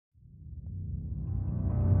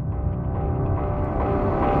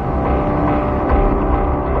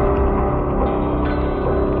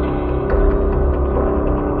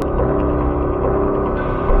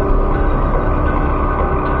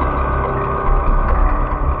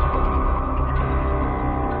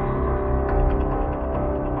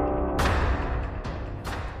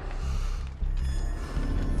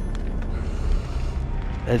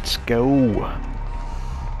Let's go.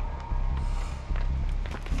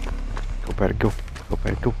 Go, better go. Go,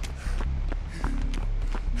 better go.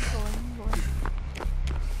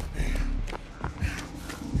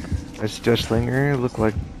 That's Dustlinger. Looked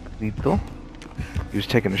like lethal. He was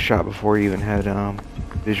taking a shot before he even had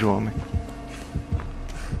visual on me.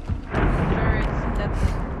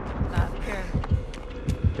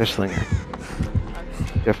 Dustlinger.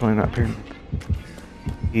 Definitely not pyramid.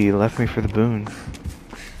 He left me for the boon.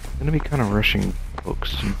 I'm gonna be kind of rushing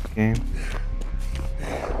books in the game.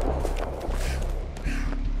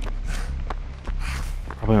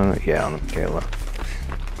 Probably on the, yeah, on the Michaela.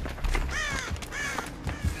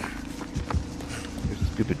 This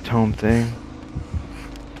stupid tome thing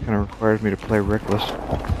kind of requires me to play reckless.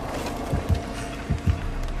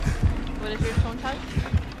 What is your tone type?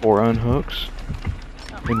 4 unhooks.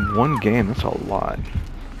 Oh. In one game, that's a lot.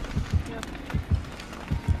 Yep.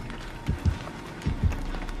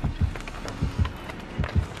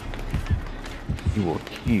 You will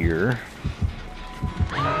hear.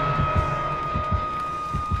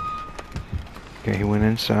 Okay, he went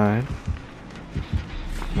inside.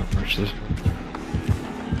 I'm gonna push this.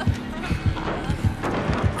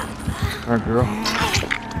 Alright, girl.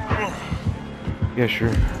 Yeah,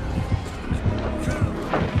 sure.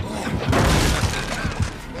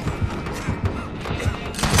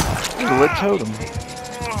 There's a lit totem.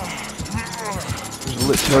 There's a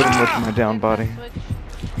lit totem with my down body.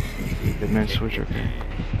 Good man switch, okay.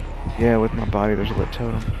 Yeah, with my body there's a lit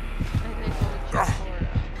totem.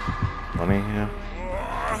 Funny, yeah.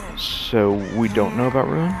 So, we don't know about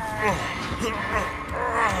Ruin?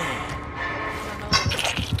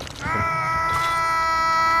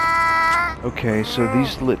 Okay, so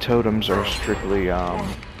these lit totems are strictly,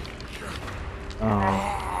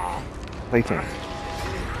 plaything.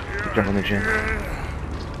 Good job on the gym.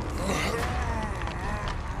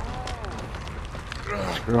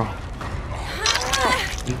 This girl.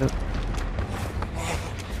 Yep.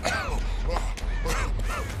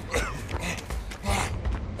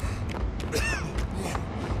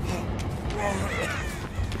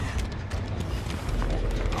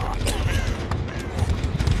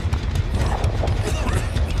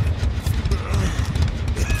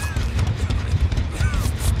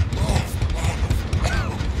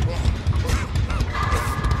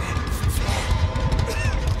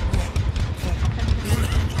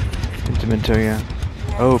 Pentimento, yeah.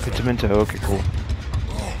 Oh, Pentimento, okay, cool.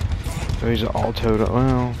 So he's all totem.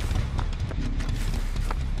 Well,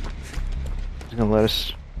 he's gonna let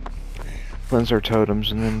us cleanse our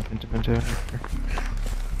totems and then Pentimento after.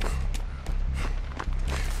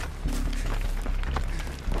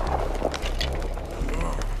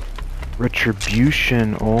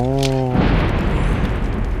 Retribution, oh.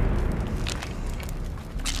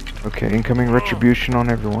 Okay, incoming retribution on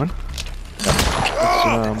everyone.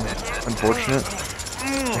 That's, unfortunate.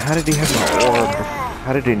 How did he have an orb?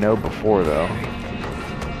 How did he know before, though?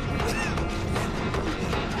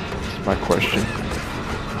 That's my question.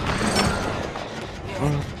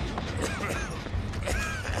 Well,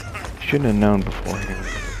 shouldn't have known beforehand.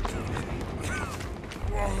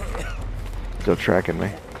 Still tracking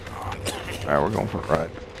me. Alright, we're going for a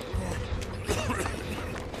ride.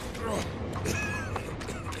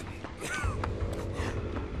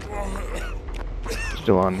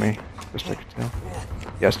 Still on me. Best I could tell.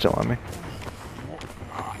 Yeah, still on me.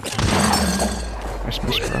 Nice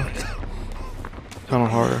miss, bro. Tunnel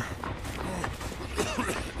harder.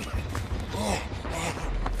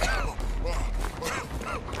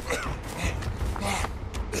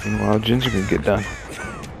 Meanwhile, Jin's are gonna get done.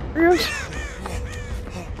 There he is.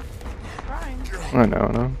 I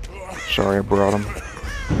know. Sorry I brought him.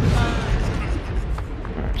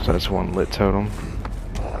 Alright, so that's one lit totem.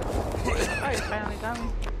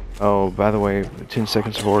 Oh, by the way, 10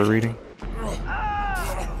 seconds of aura reading.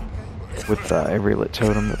 With every lit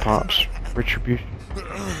totem that pops. Retribution.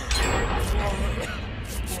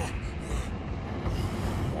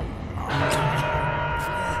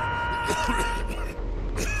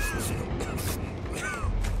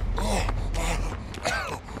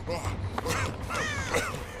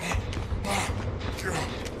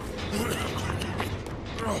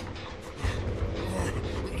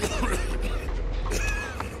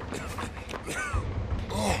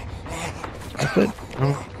 That's it.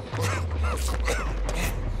 Oh.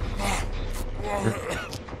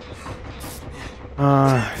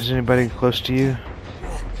 Is anybody close to you?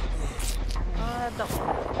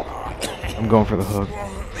 I'm going for the hook.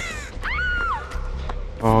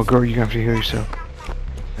 Oh, girl, you're gonna have to heal yourself.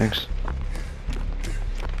 Thanks.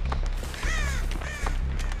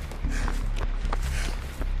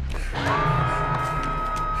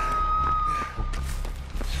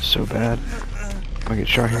 bad. I might get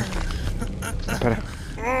shot here. Better.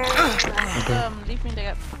 Leave me the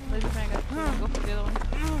gap. Leave me the gap. Go for the other one.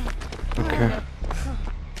 Okay.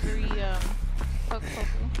 3, hooks, hopefully.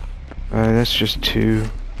 That's just 2.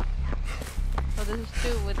 So this is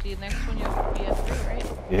 2. With the next one, you have to be at 3, right?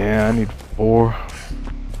 Yeah, I need 4.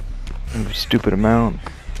 And a stupid amount.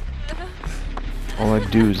 All I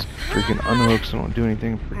do is freaking unhook, so I don't do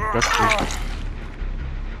anything productive.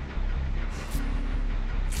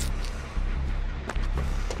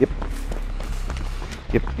 Yep.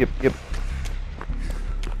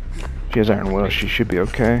 She has iron will, she should be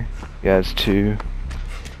okay. Yeah, it's 2.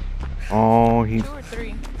 Oh, 2 or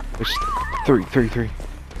 3? It's 3.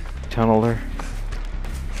 Tunnel her.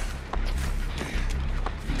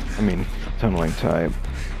 I mean, tunneling type.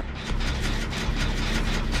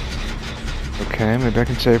 Okay, maybe I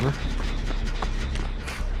can save her.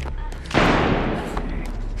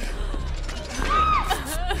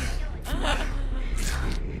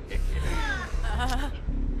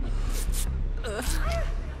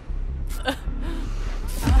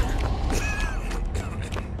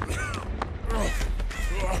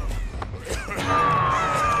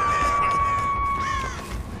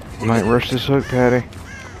 I might rush this hook, Patty.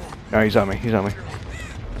 No, he's on me.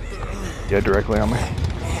 Yeah, directly on me.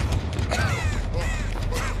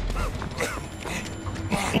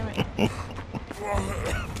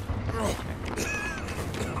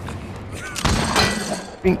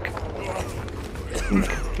 Bink.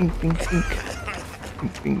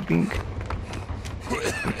 Bink.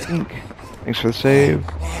 Thanks for the save.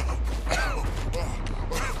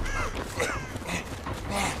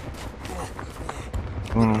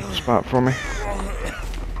 Spot for me.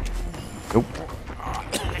 Nope.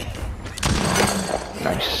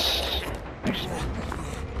 Nice.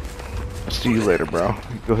 I'll see you later, bro.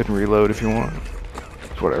 Go ahead and reload if you want.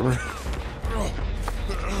 It's whatever.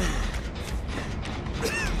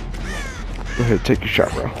 Go ahead, take your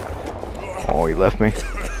shot, bro. Oh, he left me.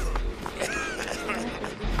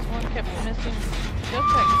 One kept missing. Just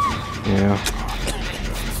check. Yeah.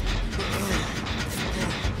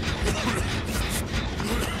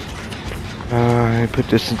 I put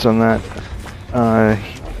distance on that.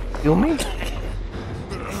 Heal me?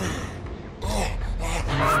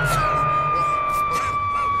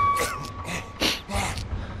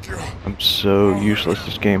 I'm so useless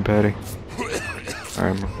this game, Patty. Alright,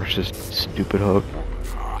 I'm gonna rush this stupid hook.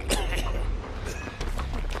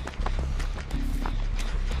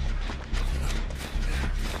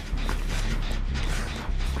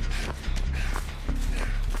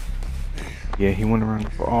 Yeah, he went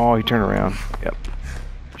around. Oh, he turned around. Yep.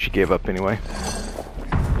 She gave up anyway.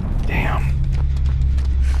 Damn.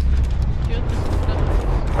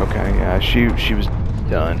 Okay, yeah, she was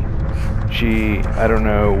done. I don't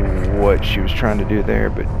know what she was trying to do there,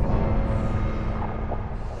 but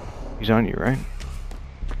he's on you, right?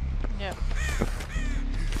 Yep.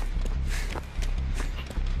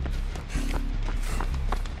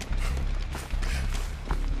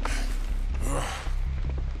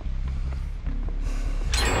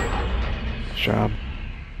 Job,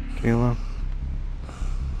 Kayla.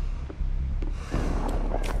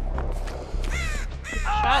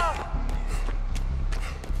 Shot.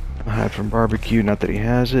 Hide from barbecue, not that he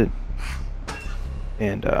has it.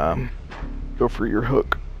 And go for your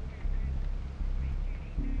hook.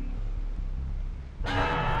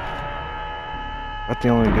 That's the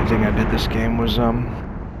only good thing I did this game was a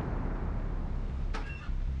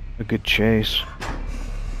good chase.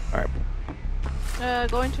 All right.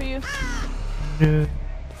 Going to you. Yeah.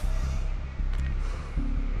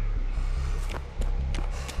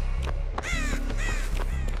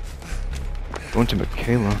 Going to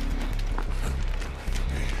Michaela.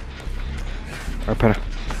 Alright, Penna.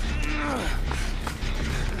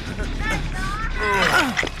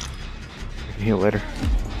 I can heal later.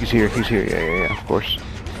 He's here, yeah, of course.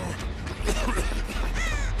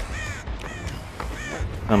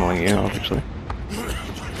 Tunneling you, obviously.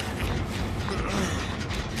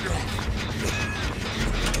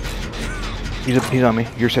 He's on me.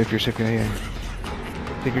 You're safe, yeah.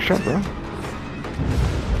 Take your shot, bro.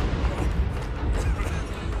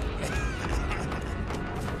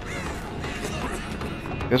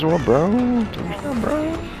 Guess what, bro? Take your shot,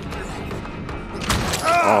 bro.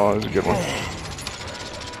 Oh, that was a good one.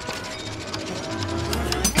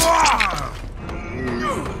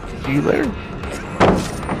 See you later.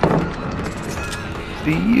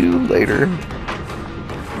 See you later.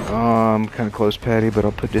 I'm kind of close, Patty, but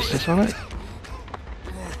I'll put distance on it.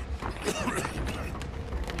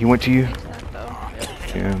 He went to you?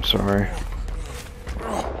 Yeah, I'm sorry.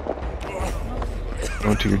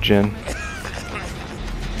 Going to your gen.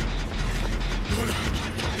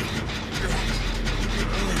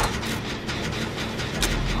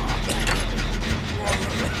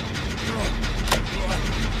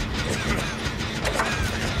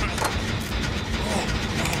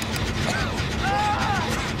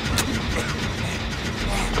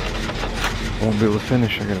 Won't be able to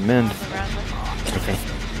finish. I gotta mend. Around us. Okay.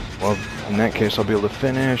 Well, in that case, I'll be able to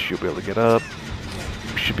finish. You'll be able to get up.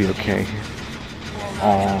 We should be okay.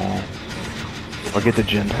 Oh, I'll get the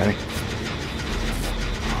gin tag.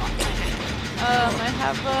 I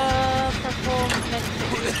have a purple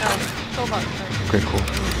cobalt. Sorry. Okay, cool.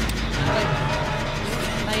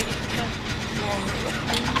 Like 90%.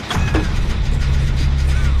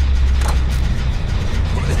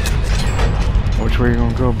 Which way you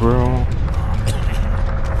gonna go, bro?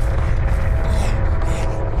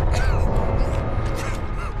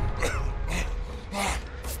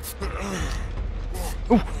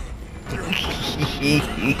 Ooh.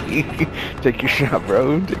 Take your shot,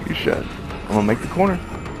 bro. Take your shot. I'm gonna make the corner.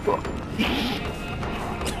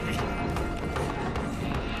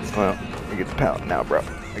 Well, I get the pallet now, bro.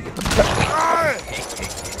 I get the pallet.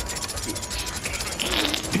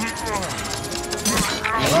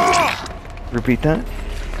 Repeat that.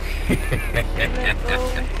 Let's go.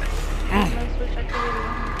 Let's switch activity.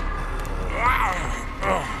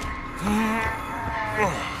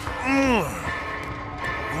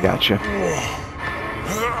 Gotcha.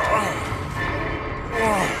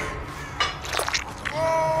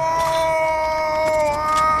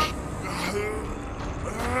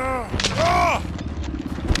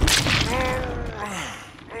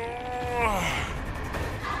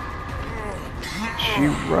 She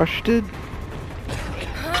rushed it.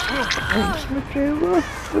 Thanks, Michaela. What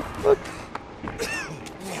the fuck?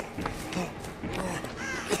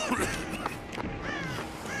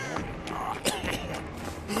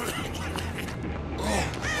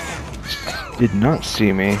 Did not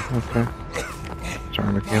see me. Okay.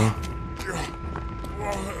 Sorry, Michaela.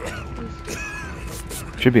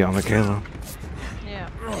 Should be on Michaela. Yeah.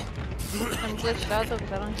 I'm glitched out though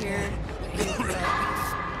because I don't hear the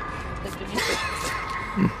music.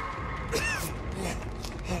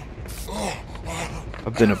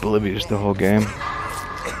 I've been oblivious the whole game.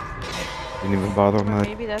 Didn't even bother with my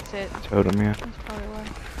Maybe that's it. totem, yeah. That's probably why.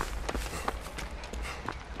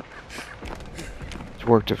 It's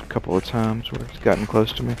worked a couple of times where it's gotten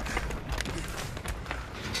close to me.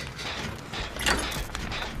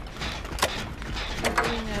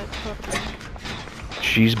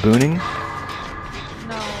 She's booning?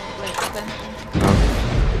 No, like fencing.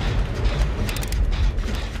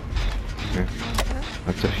 Okay.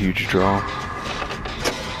 That's a huge draw.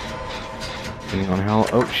 Depending on how...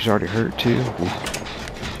 Oh, she's already hurt too. Ooh.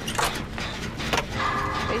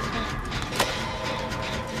 Basement.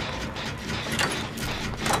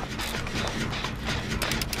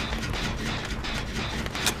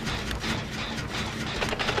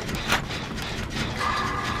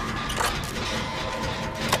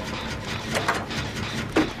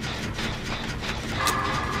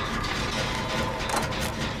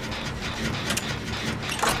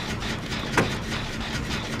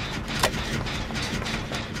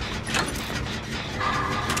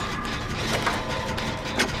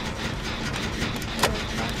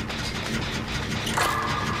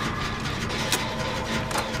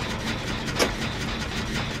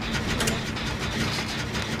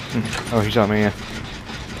 Oh, he's on me, yeah.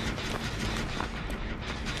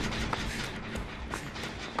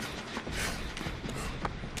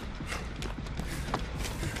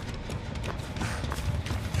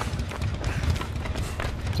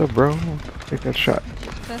 What's up, bro? Take that shot.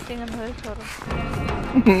 Just fencing another total.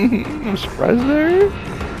 I'm surprised there.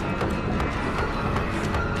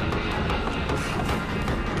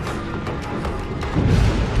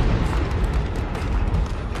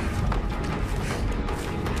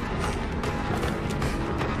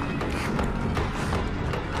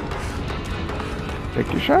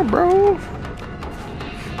 Take your shot, bro.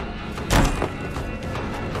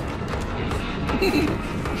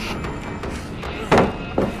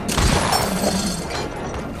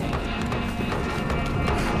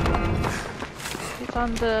 It's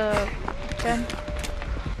on the 10.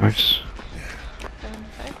 Nice.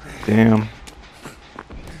 75. Damn.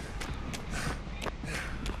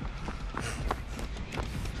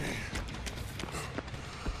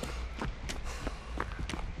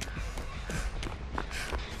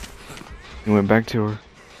 You went back to her.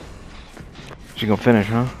 She gonna finish,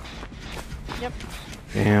 huh? Yep.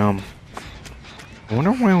 Damn. I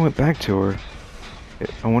wonder why I went back to her.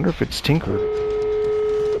 I wonder if it's Tinker.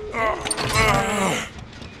 I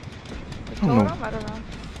don't know. I don't know.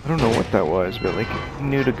 I don't know what that was, but like, he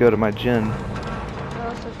knew to go to my gen. That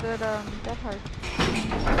was a good death heart.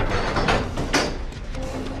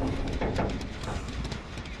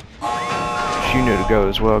 She knew to go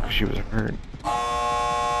as well because she was hurt.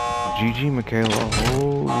 GG, Michaela.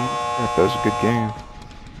 Holy crap, that was a good game.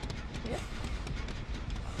 Yep.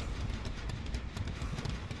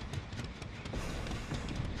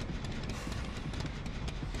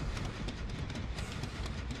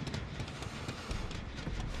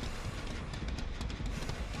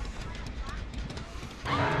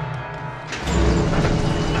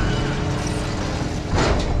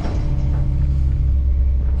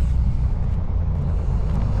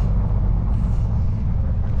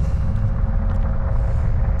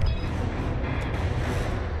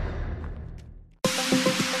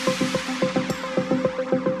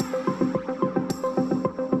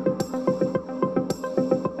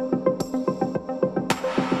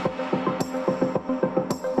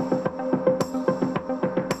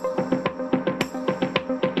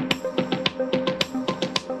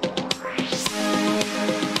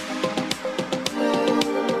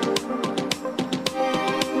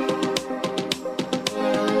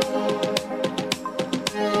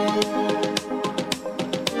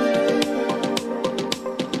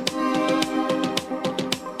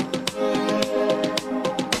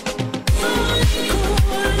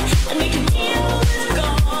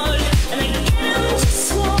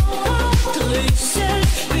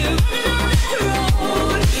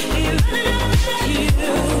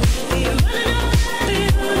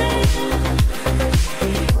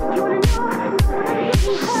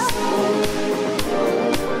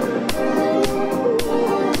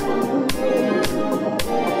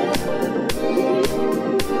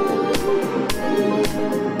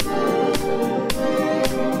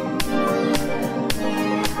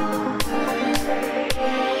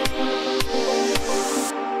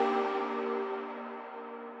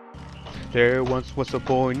 There once was a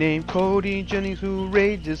boy named Cody Jennings who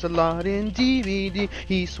rages a lot in DVD.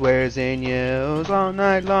 He swears and yells all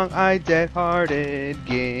night long, I dead-hearted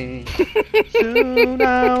gay. Soon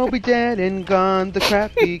I'll be dead and gone, the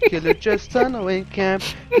crappy killer just tunneling camp.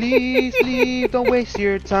 Please leave, don't waste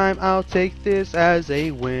your time, I'll take this as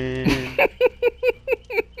a win.